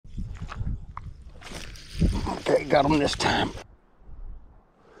Okay, got him this time.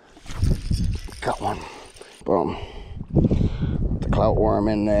 Got one. Boom. Put the clout worm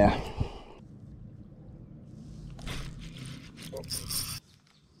in there.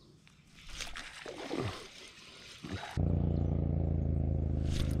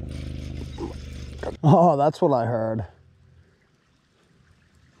 Oh, that's what I heard.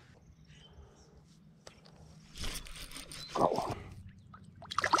 Got one.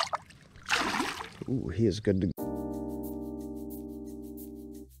 Ooh, he is good to go.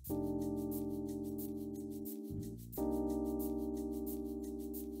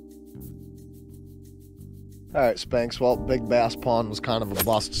 All right, Spanx. Well, Big Bass Pond was kind of a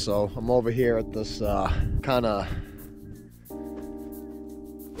bust, so I'm over here at this kind of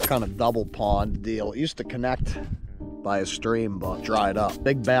double pond deal. It used to connect by a stream, but dried up.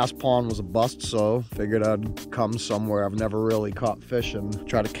 Big Bass Pond was a bust, so figured I'd come somewhere I've never really caught fish and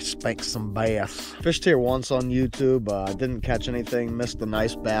try to spank some bass. Fished here once on YouTube. I didn't catch anything. Missed a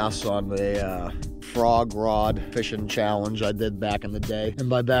nice bass on the frog rod fishing challenge I did back in the day. And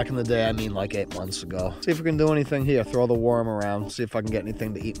by back in the day, I mean like 8 months ago. See if we can do anything here. Throw the worm around. See if I can get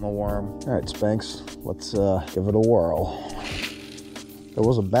anything to eat my worm. All right, Spanx. Let's give it a whirl. There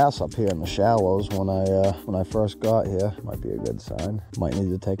was a bass up here in the shallows when I first got here. Might be a good sign. Might need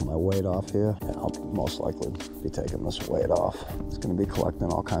to take my weight off here. And I'll most likely be taking this weight off. It's gonna be collecting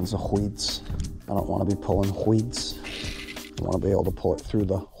all kinds of wheats. I don't wanna be pulling wheats. I wanna be able to pull it through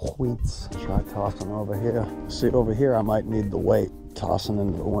the wheats. Try tossing over here. See, over here I might need the weight tossing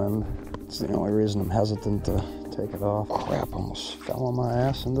into the wind. It's the only reason I'm hesitant to take it off. Crap, almost fell on my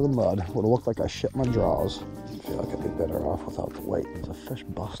ass into the mud. Would've looked like I shit my drawers. I feel like I'd be better off without the weight. There's a fish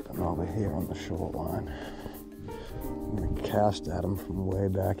busting over here on the shoreline. I'm gonna cast at him from way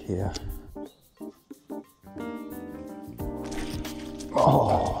back here.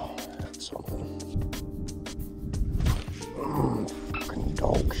 Oh, that's something. Fucking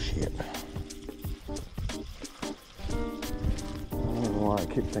dog shit. I don't know why I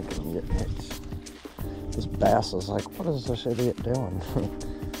keep thinking I'm getting hit. This bass is like, what is this idiot doing?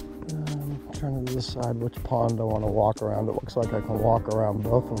 Trying to decide which pond I want to walk around. It looks like I can walk around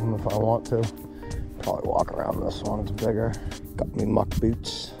both of them if I want to. Probably walk around this one, it's bigger. Got me muck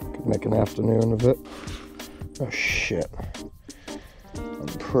boots. Could make an afternoon of it. Oh shit. I'm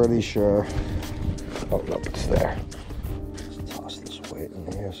pretty sure. Oh nope, it's there. Just toss this weight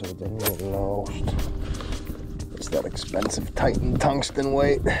in here so it doesn't get lost. It's that expensive Titan tungsten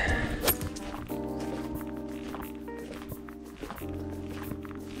weight.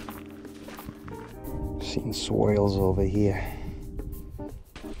 Seen swirls over here.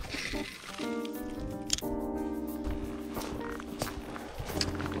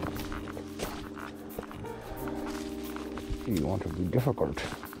 You want to be difficult.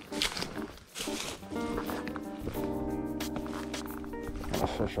 Gotta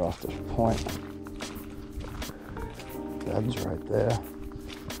fish off this point. Dead's right there.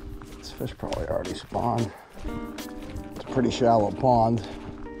 This fish probably already spawned. It's a pretty shallow pond.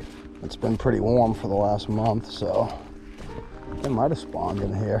 It's been pretty warm for the last month, so they might have spawned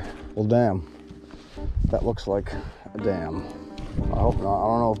in here. Well, damn. That looks like a dam. I hope not. I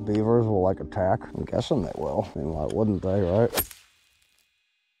don't know if beavers will like attack. I'm guessing they will. I mean, why wouldn't they, right?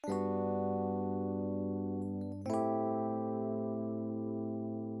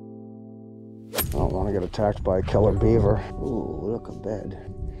 I don't want to get attacked by a killer beaver. Ooh, look a bed.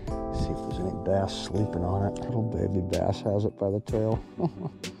 See if there's any bass sleeping on it. Little baby bass has it by the tail.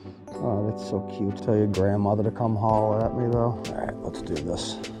 Oh, that's so cute. Tell your grandmother to come holler at me, though. All right, let's do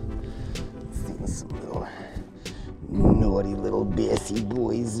this. Seeing some little naughty little bassy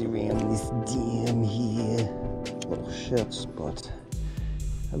boys around this dam here. Little shits, but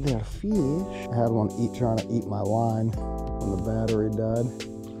they're fish. I had one trying to eat my line when the battery died.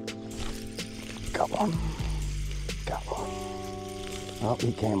 Got one. Got one. Oh,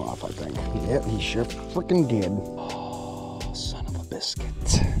 he came off, I think. Yep, he sure freaking did. Oh, son of a biscuit.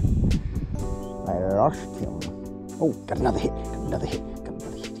 I lost him. Oh, got another hit. Got another hit. Got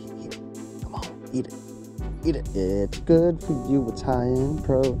another hit. Come on, eat it. Eat it. It's good for you. It's high in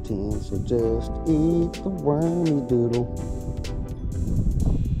protein, so just eat the wormy doodle.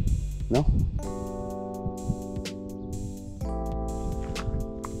 No?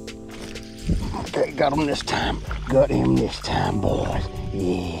 Okay, got him this time. Got him this time, boys.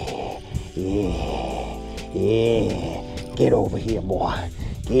 Yeah, yeah, yeah. Get over here, boy.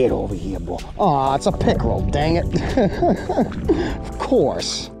 Get over here, boy. Aw, it's a pickerel, dang it. Of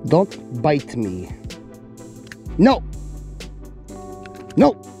course. Don't bite me. No.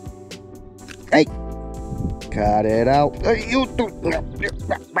 No. Hey. Cut it out. You do.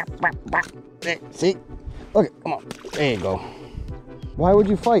 See? Look, come on. There you go. Why would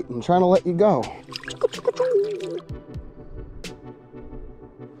you fight? I'm trying to let you go.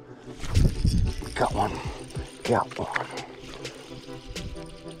 Got one. Got one.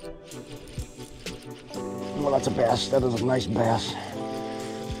 Well, that's a bass. That is a nice bass.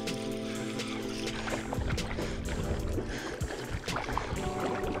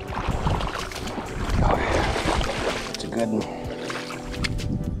 Oh, yeah. It's a good one.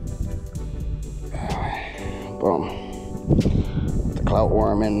 Boom. Put the clout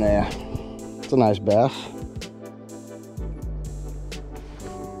worm in there. It's a nice bass.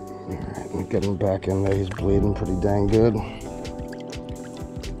 Alright, let me get him back in there. He's bleeding pretty dang good.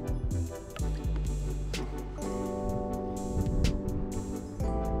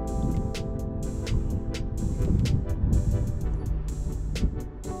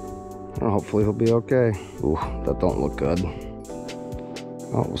 Hopefully he'll be okay. Ooh, that don't look good.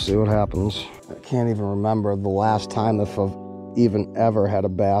 Oh, we'll see what happens. I can't even remember the last time if I've even ever had a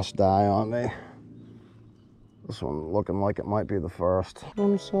bass die on me. This one looking like it might be the first.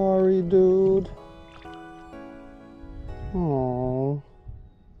 I'm sorry, dude. Oh,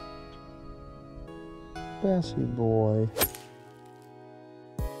 Bassy boy.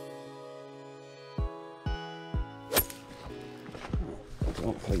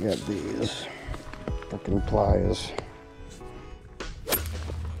 Don't forget these frickin' pliers.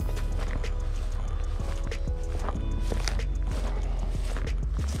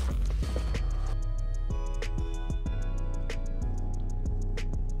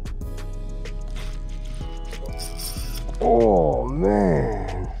 Oh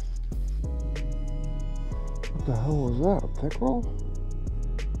man! What the hell was that? A pickerel?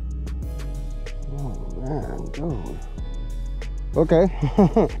 Oh man, dude. Okay,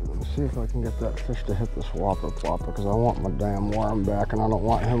 let's see if I can get that fish to hit this whopper plopper, because I want my damn worm back and I don't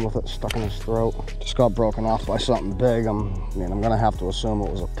want him with it stuck in his throat. Just got broken off by something big. I'm gonna have to assume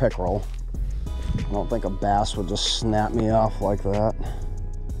it was a pickerel. I don't think a bass would just snap me off like that.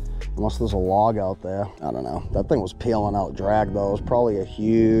 Unless there's a log out there. I don't know. That thing was peeling out drag though. It was probably a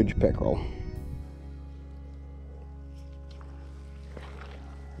huge pickerel.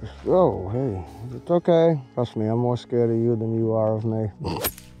 Oh, hey, it's okay. Trust me, I'm more scared of you than you are of me.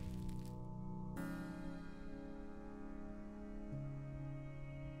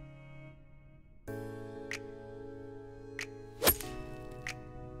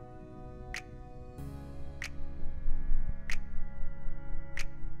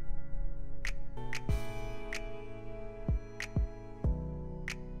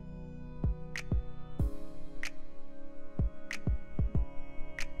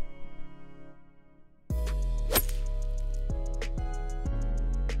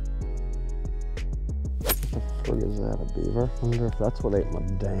 What the frig is that, a beaver? I wonder if that's what ate my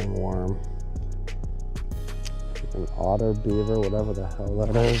dang worm. An otter, beaver, whatever the hell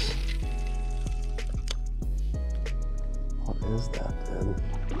that is. What is that, dude?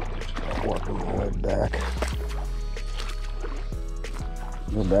 Working my way back.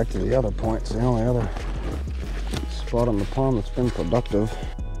 Go back to the other point. It's the only other spot on the pond that's been productive.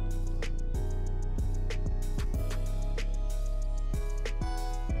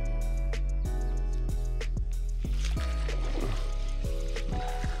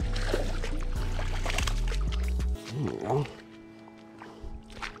 There we go.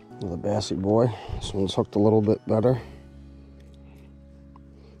 Another bassy boy. This one's hooked a little bit better.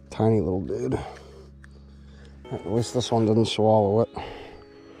 Tiny little dude. At least this one didn't swallow it.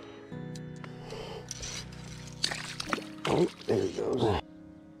 Oh, there he goes.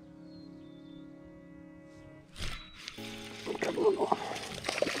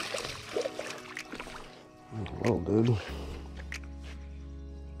 Little dude.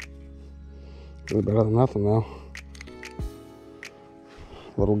 Really better than nothing though.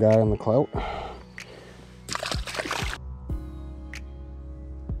 Little guy in the clout.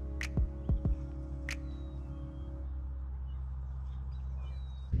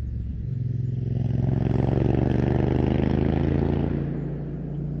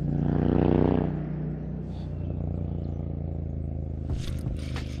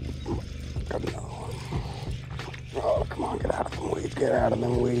 Got another one. Oh, come on, get out of them weeds. Get out of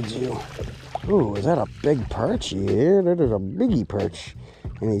them weeds, you. Ooh, is that a big perch? Yeah, that is a biggie perch.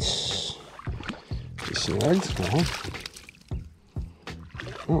 And he's snagged.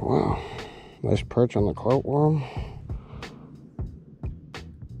 Oh, wow. Nice perch on the clout worm.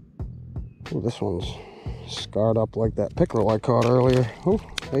 Ooh, this one's scarred up like that pickerel I caught earlier. Oh,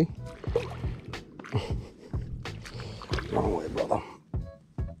 hey. Wrong way, brother.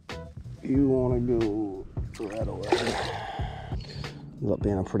 You want to go that way. Ends up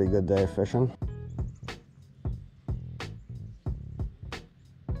being a pretty good day fishing.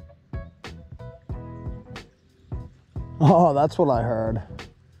 Oh, that's what I heard.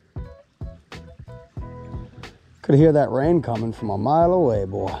 Could hear that rain coming from a mile away,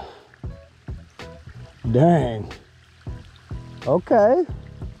 boy. Dang. Okay.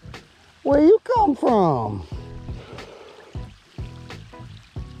 Where you come from?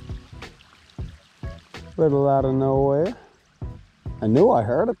 Little out of nowhere. I knew I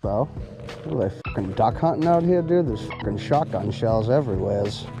heard it though. Are they fucking duck hunting out here, dude? There's fucking shotgun shells everywhere.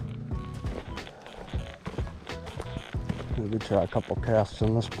 Maybe try a couple casts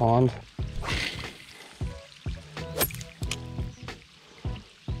in this pond.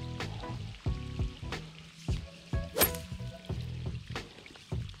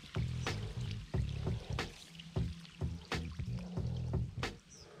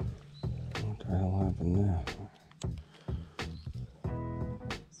 What the hell happened there?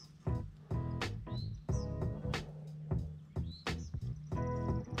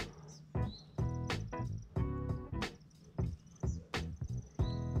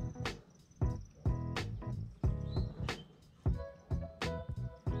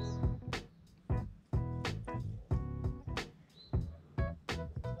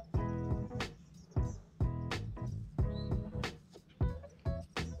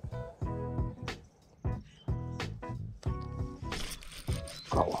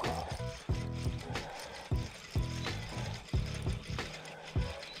 Oh.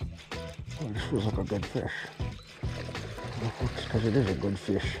 Oh, this feels like a good fish. It's because it is a good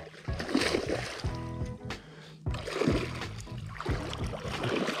fish.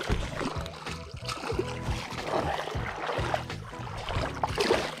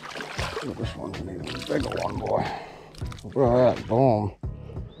 Oh, this one's an even bigger one, boy. Look at that, boom.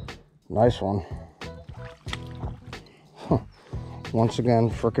 Nice one. Once again,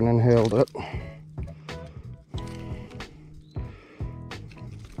 frickin' inhaled it.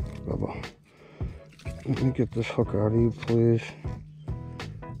 Bubba, let me get this hook out of you, please.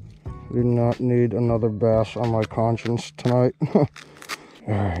 I do not need another bass on my conscience tonight.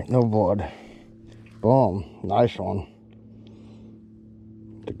 Alright, no blood. Boom, nice one.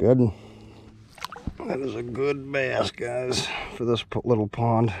 It's a good one. That is a good bass, guys, for this little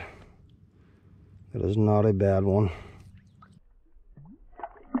pond. That is not a bad one.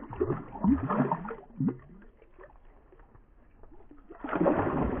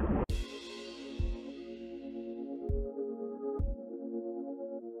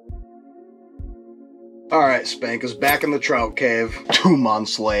 Alright, Spankers, back in the trout cave 2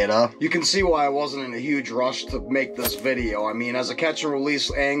 months later. You can see why I wasn't in a huge rush to make this video. I mean, as a catch and release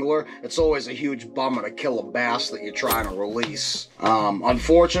angler, it's always a huge bummer to kill a bass that you're trying to release.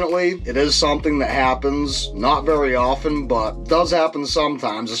 Unfortunately, it is something that happens not very often, but does happen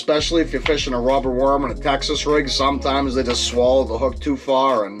sometimes, especially if you're fishing a rubber worm in a Texas rig. Sometimes they just swallow the hook too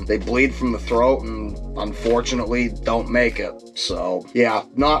far and they bleed from the throat and unfortunately don't make it. So yeah,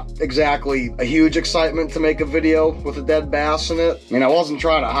 not exactly a huge excitement to make a video with a dead bass in it. I mean, I wasn't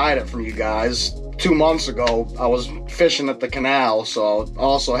trying to hide it from you guys. 2 months ago, I was fishing at the canal, so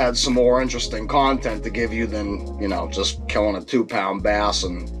also had some more interesting content to give you than, you know, just killing a 2-pound bass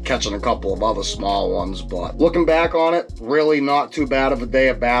and catching a couple of other small ones. But looking back on it, really not too bad of a day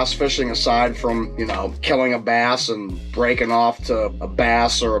of bass fishing, aside from, you know, killing a bass and breaking off to a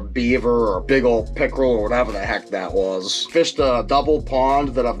bass or a beaver or a big old pickerel or whatever the heck that was. Fished a double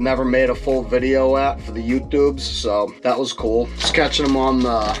pond that I've never made a full video at for the YouTubes, so that was cool. Just catching them on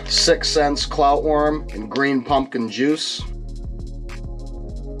the Sense CLOUT WORM and green pumpkin juice.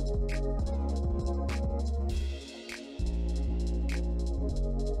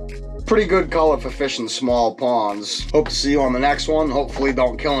 Pretty good color for fishing small ponds. Hope to see you on the next one. Hopefully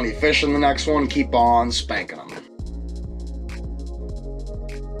don't kill any fish in the next one. Keep on spanking them.